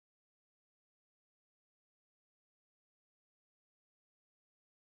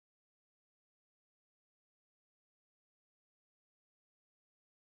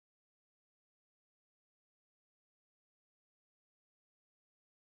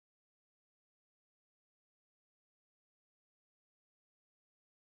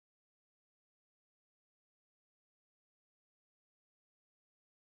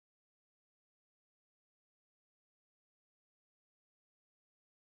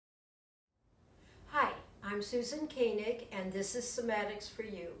I'm Susan Koenig, and this is Somatics for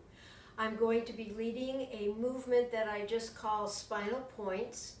You. I'm going to be leading a movement that I just call spinal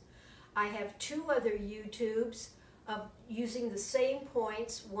points. I have two other YouTubes of using the same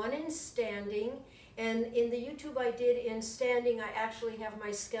points, one in standing, and in the YouTube I did in standing, I actually have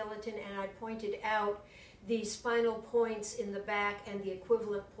my skeleton and I pointed out the spinal points in the back and the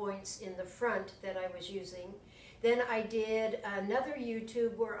equivalent points in the front that I was using. Then I did another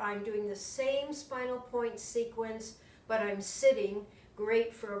YouTube where I'm doing the same spinal point sequence, but I'm sitting,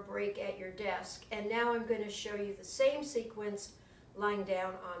 great for a break at your desk. And now I'm going to show you the same sequence lying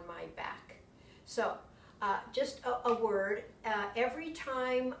down on my back. So just a word, every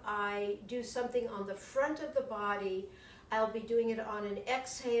time I do something on the front of the body, I'll be doing it on an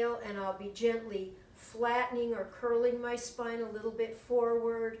exhale, and I'll be gently flattening or curling my spine a little bit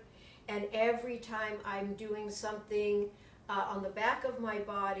forward. And every time I'm doing something on the back of my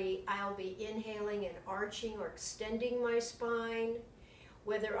body, I'll be inhaling and arching or extending my spine.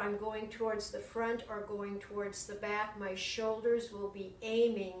 Whether I'm going towards the front or going towards the back, my shoulders will be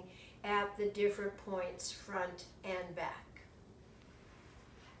aiming at the different points, front and back.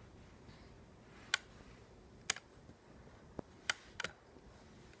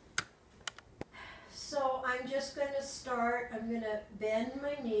 So I'm just going to start. I'm going to bend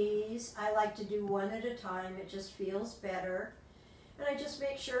my knees. I like to do one at a time. It just feels better. And I just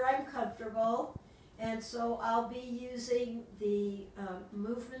make sure I'm comfortable. And so I'll be using the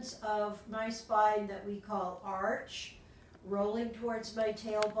movements of my spine that we call arch, rolling towards my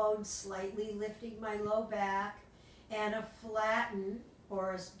tailbone, slightly lifting my low back, and a flatten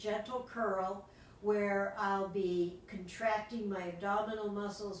or a gentle curl where I'll be contracting my abdominal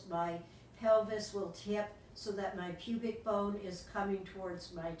muscles. My pelvis will tip so that my pubic bone is coming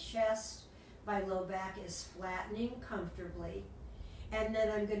towards my chest. My low back is flattening comfortably. And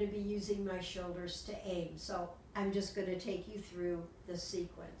then I'm going to be using my shoulders to aim. So I'm just going to take you through the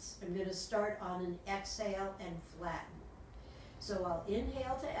sequence. I'm going to start on an exhale and flatten. So I'll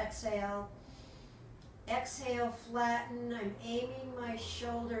inhale to exhale. Exhale, flatten. I'm aiming my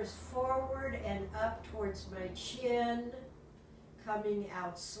shoulders forward and up towards my chin. Coming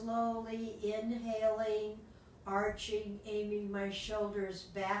out slowly, inhaling, arching, aiming my shoulders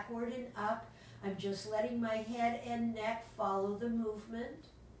backward and up. I'm just letting my head and neck follow the movement.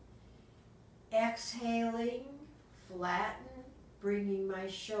 Exhaling, flatten, bringing my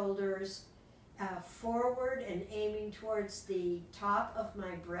shoulders forward and aiming towards the top of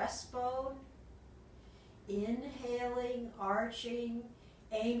my breastbone. Inhaling, arching,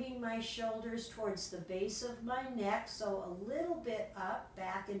 aiming my shoulders towards the base of my neck, so a little bit up,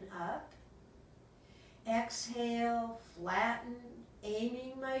 back and up. Exhale, flatten,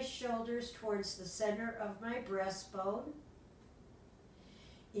 aiming my shoulders towards the center of my breastbone.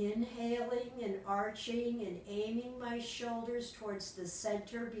 Inhaling and arching and aiming my shoulders towards the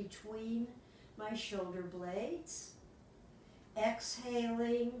center between my shoulder blades.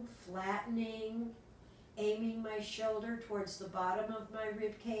 Exhaling, flattening, aiming my shoulder towards the bottom of my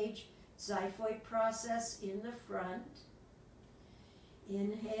rib cage, xiphoid process in the front.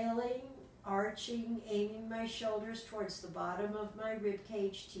 Inhaling, arching, aiming my shoulders towards the bottom of my rib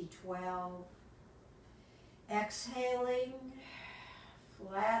cage, T12. Exhaling,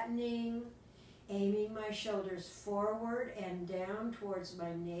 flattening, aiming my shoulders forward and down towards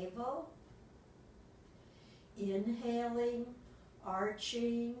my navel. Inhaling,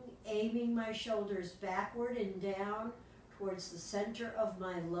 arching, aiming my shoulders backward and down towards the center of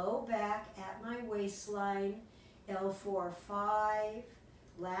my low back at my waistline, L4, 5.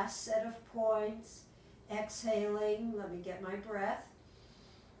 Last set of points. Exhaling, let me get my breath.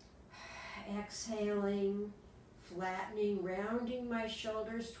 Exhaling, flattening, rounding my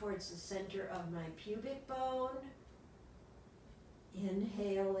shoulders towards the center of my pubic bone.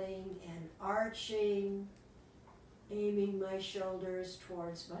 Inhaling and arching, aiming my shoulders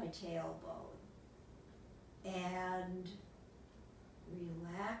towards my tailbone. And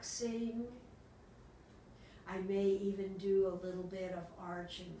relaxing. I may even do a little bit of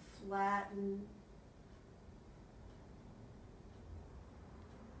arch and flatten.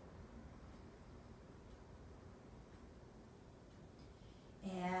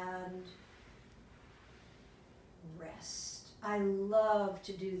 And rest. I love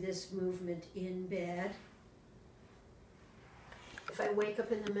to do this movement in bed. If I wake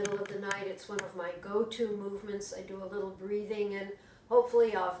up in the middle of the night, it's one of my go-to movements. I do a little breathing and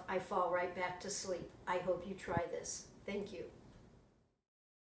hopefully I fall right back to sleep. I hope you try this. Thank you.